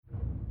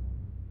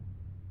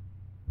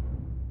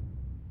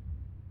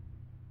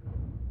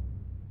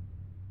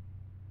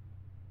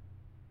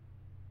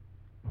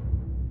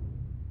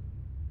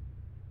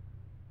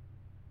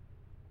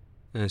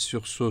Un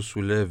sursaut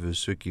soulève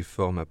ceux qui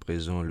forment à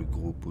présent le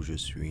groupe où je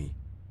suis.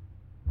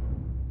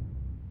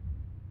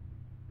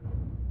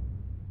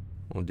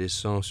 On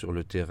descend sur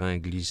le terrain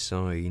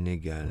glissant et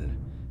inégal,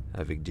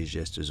 avec des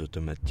gestes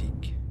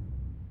automatiques.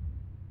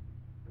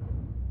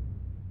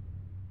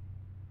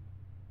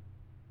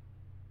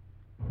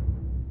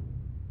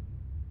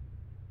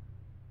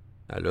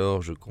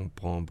 Alors je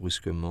comprends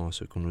brusquement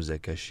ce qu'on nous a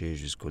caché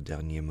jusqu'au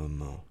dernier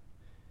moment.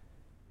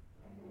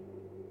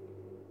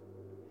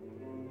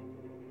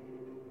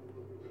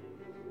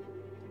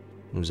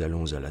 Nous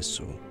allons à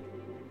l'assaut.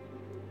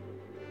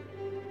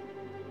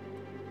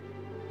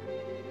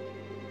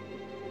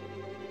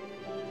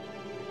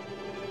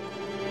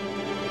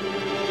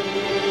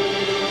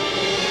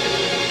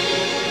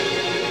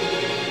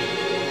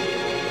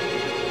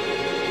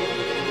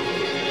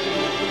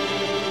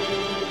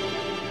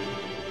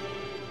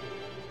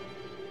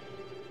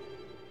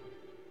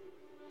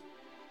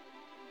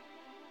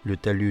 Le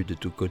talus de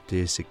tous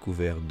côtés s'est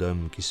couvert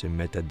d'hommes qui se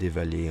mettent à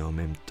dévaler en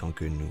même temps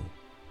que nous.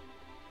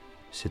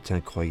 C'est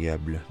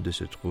incroyable de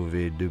se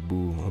trouver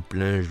debout en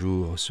plein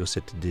jour sur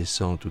cette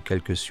descente où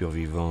quelques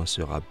survivants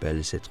se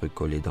rappellent s'être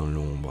collés dans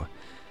l'ombre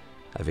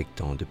avec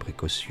tant de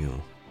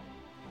précautions.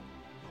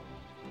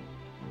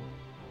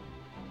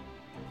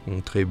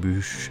 On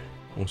trébuche,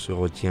 on se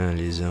retient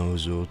les uns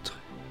aux autres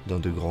dans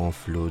de grands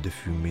flots de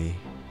fumée.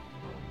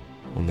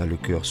 On a le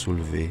cœur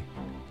soulevé,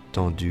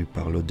 tendu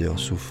par l'odeur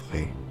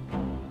soufrée.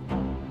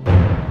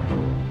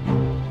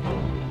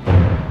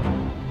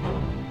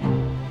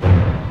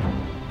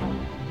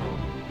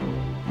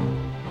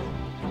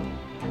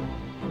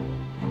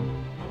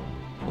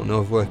 On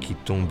en voit qui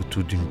tombent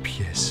tout d'une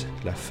pièce,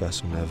 la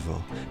face en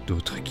avant,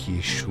 d'autres qui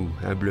échouent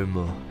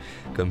humblement,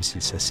 comme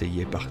s'ils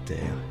s'asseyaient par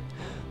terre.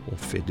 On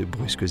fait de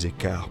brusques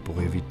écarts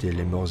pour éviter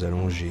les morts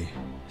allongés,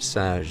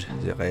 sages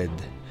et raides.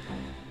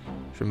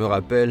 Je me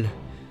rappelle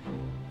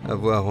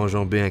avoir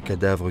enjambé un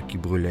cadavre qui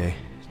brûlait,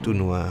 tout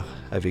noir,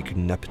 avec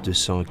une nappe de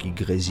sang qui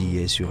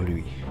grésillait sur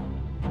lui.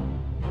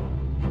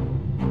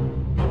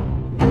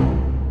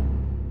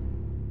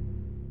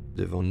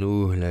 Devant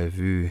nous, la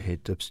vue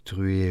est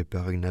obstruée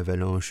par une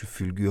avalanche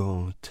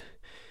fulgurante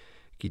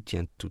qui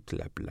tient toute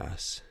la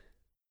place.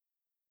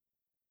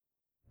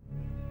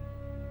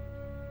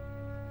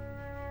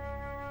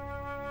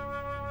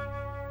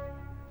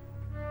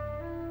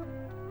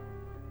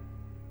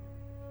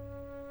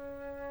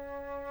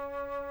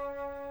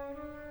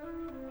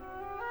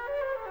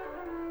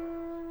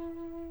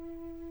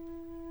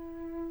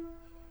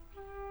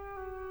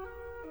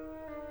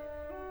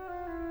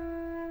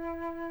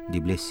 Des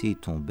blessés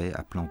tombaient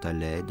à plante à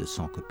l'aide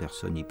sans que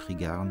personne y prit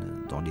garde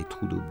dans les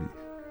trous d'obus.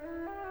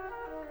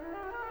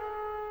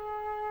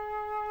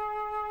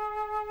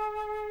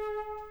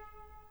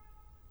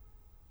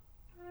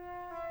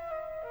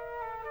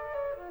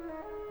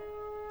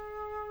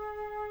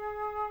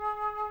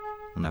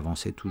 On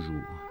avançait toujours,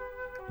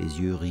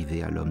 les yeux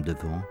rivés à l'homme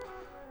devant,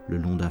 le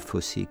long d'un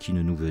fossé qui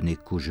ne nous venait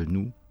qu'aux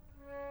genoux,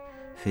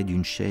 fait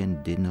d'une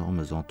chaîne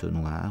d'énormes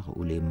entonnoirs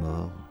où les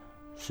morts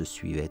se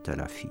suivaient à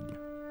la file.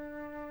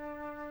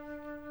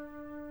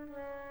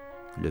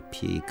 Le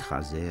pied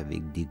écrasait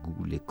avec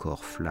dégoût les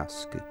corps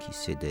flasques qui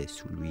cédaient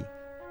sous lui.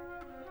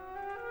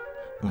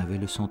 On avait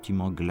le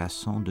sentiment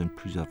glaçant de ne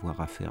plus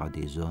avoir affaire à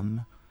des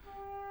hommes,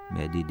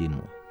 mais à des démons.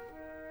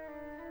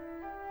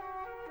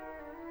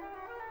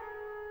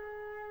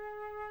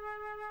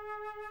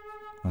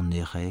 On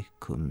errait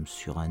comme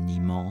sur un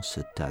immense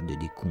tas de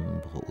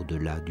décombres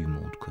au-delà du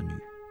monde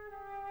connu.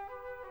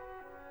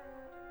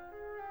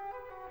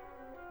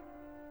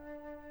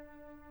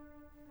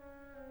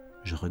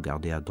 Je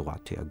regardais à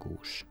droite et à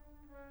gauche.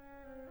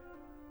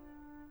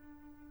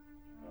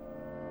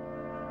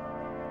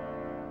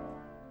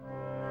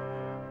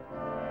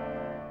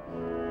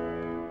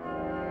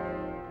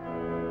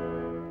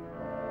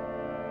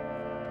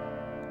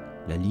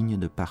 La ligne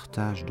de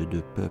partage de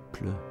deux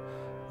peuples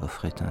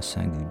offrait un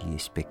singulier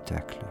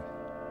spectacle.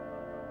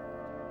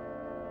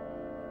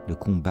 Le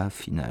combat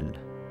final,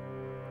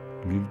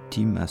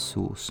 l'ultime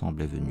assaut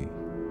semblait venu.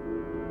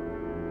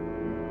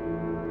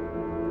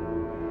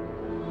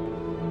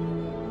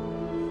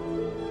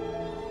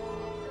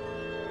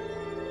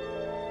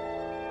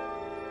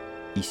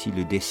 Ici,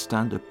 le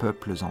destin de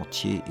peuples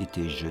entiers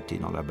était jeté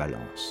dans la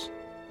balance.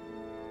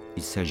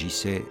 Il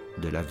s'agissait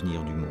de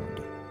l'avenir du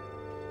monde.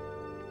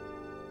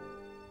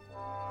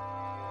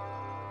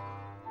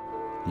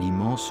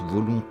 L'immense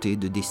volonté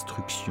de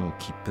destruction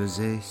qui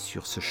pesait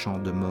sur ce champ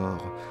de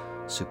mort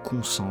se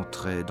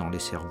concentrait dans les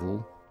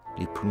cerveaux,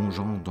 les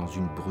plongeant dans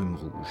une brume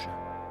rouge.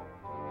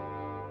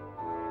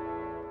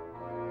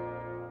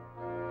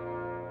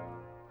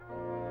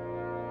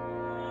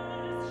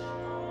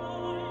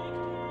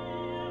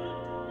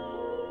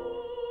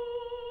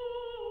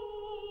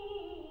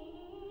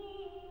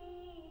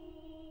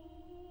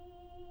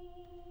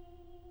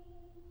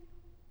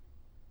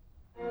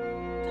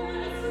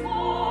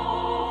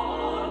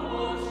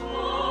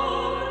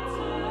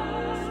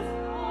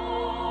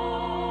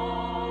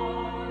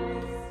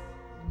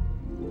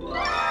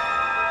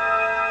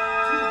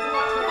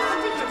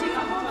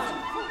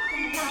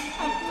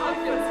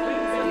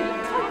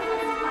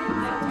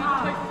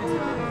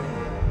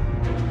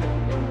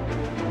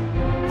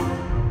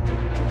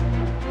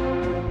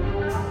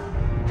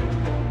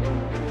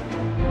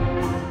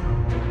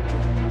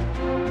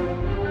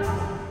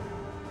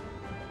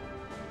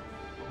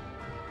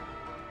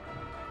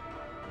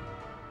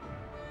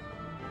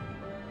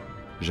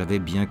 J'avais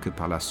bien que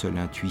par la seule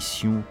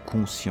intuition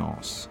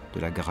conscience de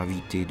la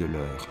gravité de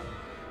l'heure.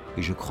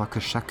 Et je crois que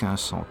chacun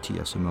sentit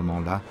à ce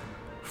moment-là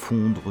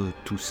fondre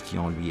tout ce qui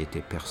en lui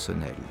était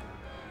personnel,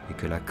 et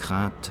que la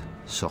crainte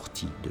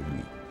sortit de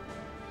lui.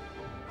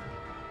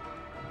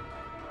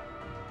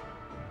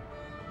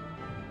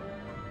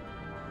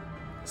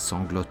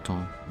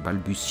 Sanglotant,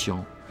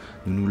 balbutiant,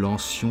 nous nous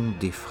lancions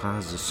des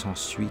phrases sans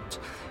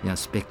suite, et un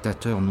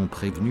spectateur non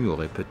prévenu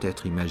aurait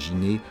peut-être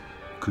imaginé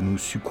que nous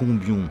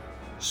succombions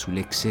sous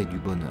l'excès du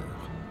bonheur.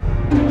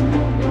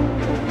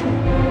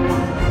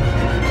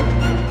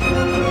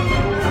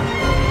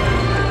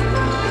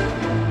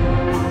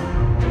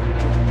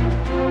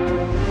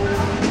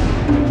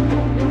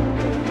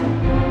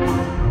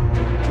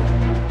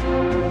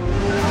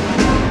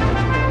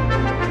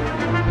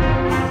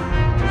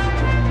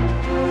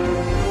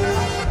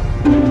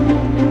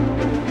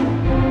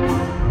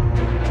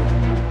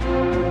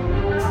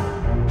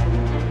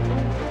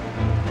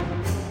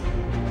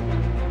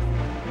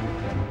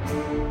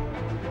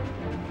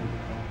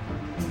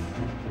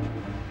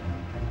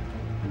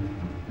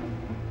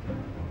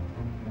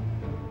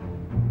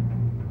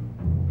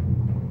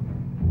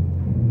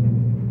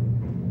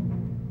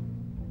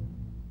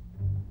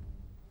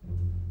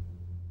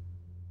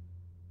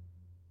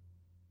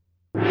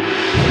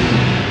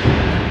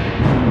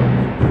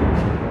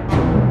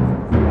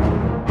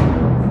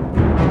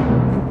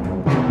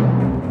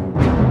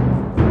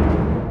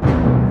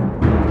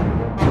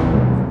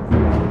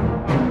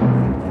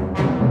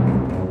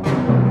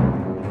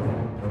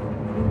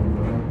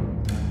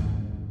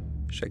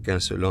 Chacun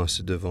se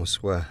lance devant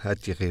soi,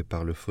 attiré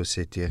par le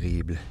fossé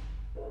terrible.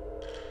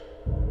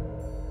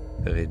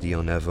 Raidi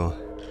en avant,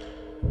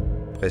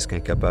 presque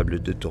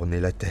incapable de tourner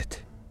la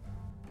tête.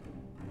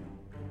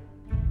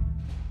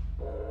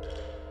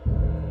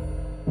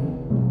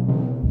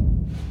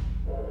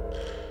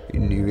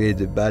 Une nuée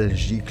de balles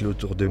gicle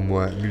autour de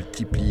moi,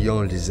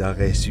 multipliant les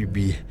arrêts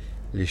subis,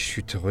 les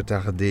chutes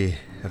retardées,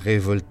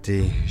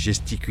 révoltées,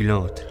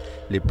 gesticulantes,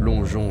 les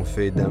plongeons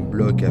faits d'un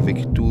bloc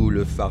avec tout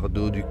le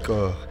fardeau du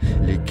corps,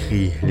 les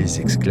cris, les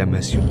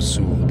exclamations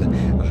sourdes,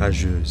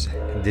 rageuses,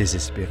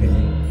 désespérées.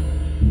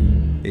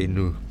 Et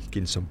nous,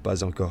 qui ne sommes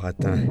pas encore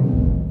atteints,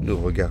 nous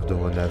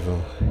regardons en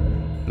avant,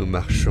 nous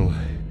marchons,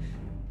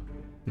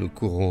 nous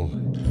courons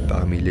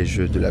parmi les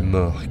jeux de la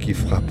mort qui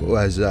frappent au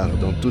hasard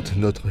dans toute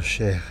notre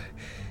chair.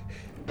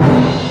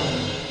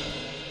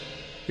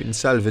 Une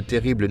salve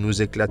terrible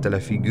nous éclate à la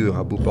figure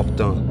à bout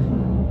portant.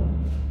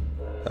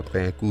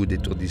 Après un coup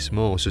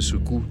d'étourdissement, on se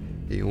secoue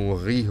et on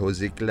rit aux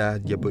éclats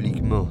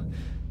diaboliquement.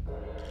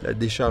 La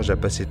décharge a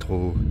passé trop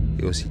haut,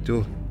 et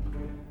aussitôt,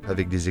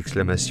 avec des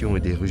exclamations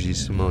et des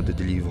rugissements de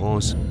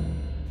délivrance,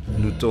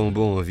 nous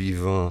tombons en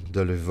vivant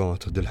dans le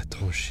ventre de la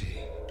tranchée.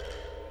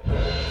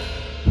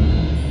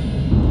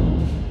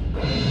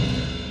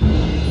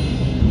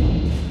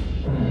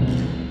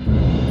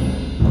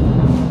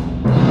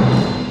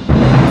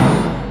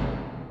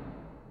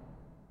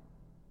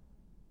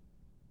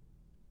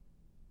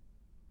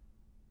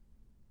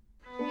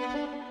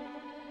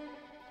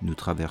 Nous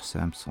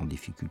traversâmes sans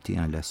difficulté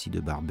un lacis de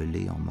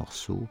barbelés en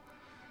morceaux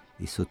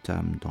et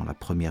sautâmes dans la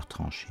première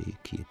tranchée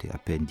qui était à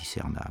peine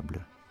discernable.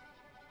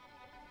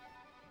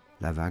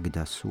 La vague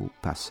d'assaut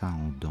passa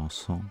en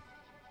dansant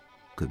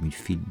comme une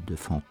file de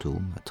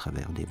fantômes à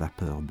travers des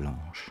vapeurs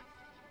blanches.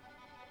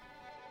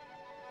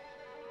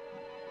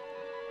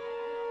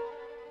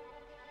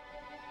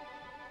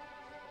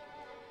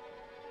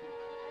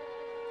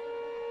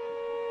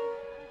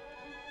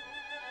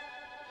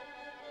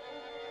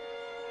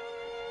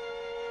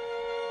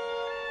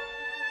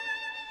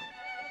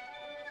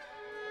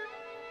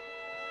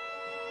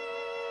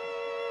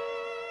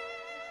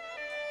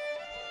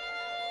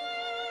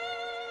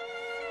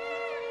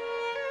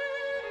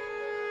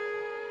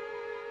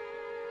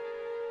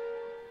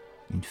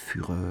 Une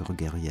fureur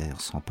guerrière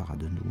s'empara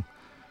de nous,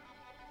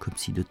 comme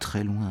si de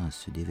très loin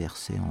se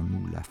déversait en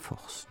nous la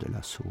force de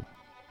l'assaut.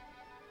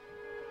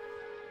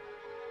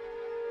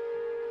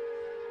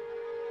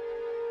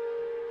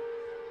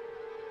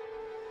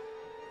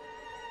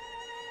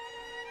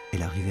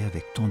 Elle arrivait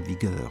avec tant de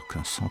vigueur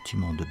qu'un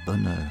sentiment de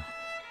bonheur,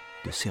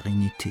 de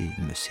sérénité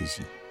me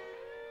saisit.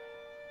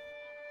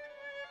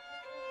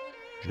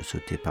 Je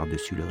sautai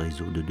par-dessus le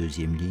réseau de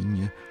deuxième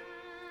ligne,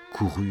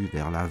 courus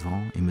vers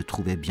l'avant et me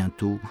trouvai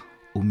bientôt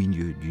au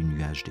milieu du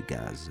nuage de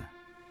gaz.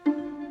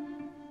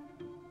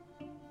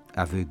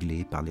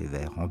 Aveuglé par les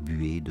vers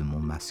embués de mon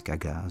masque à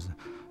gaz,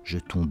 je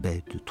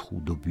tombais de trou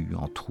d'obus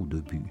en trou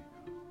d'obus.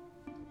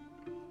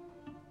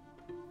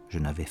 Je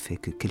n'avais fait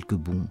que quelques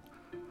bonds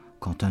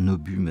quand un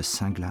obus me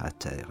cingla à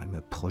terre et me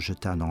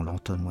projeta dans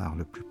l'entonnoir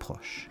le plus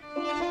proche.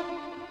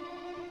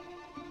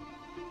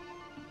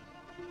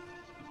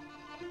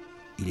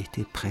 Il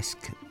était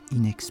presque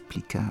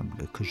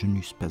inexplicable que je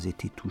n'eusse pas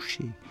été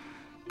touché,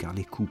 car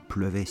les coups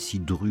pleuvaient si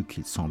drus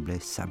qu'ils semblaient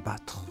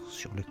s'abattre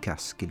sur le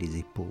casque et les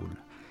épaules,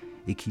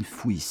 et qu'ils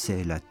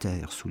fouissaient la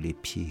terre sous les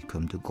pieds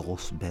comme de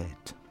grosses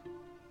bêtes.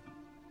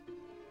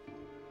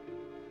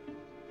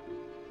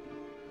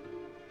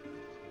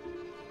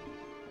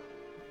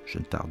 Je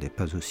ne tardais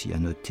pas aussi à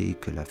noter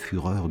que la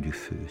fureur du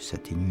feu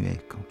s'atténuait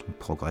quand on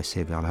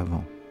progressait vers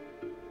l'avant.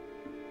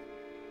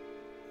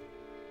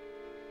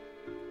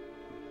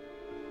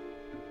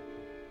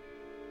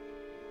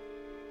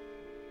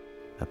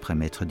 Après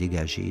m'être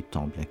dégagé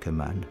tant bien que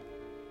mal,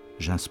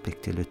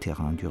 j'inspectais le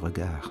terrain du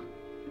regard.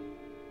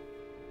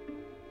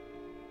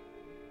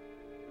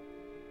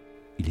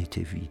 Il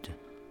était vide.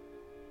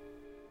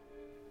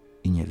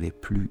 Il n'y avait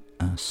plus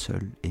un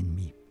seul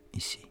ennemi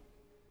ici.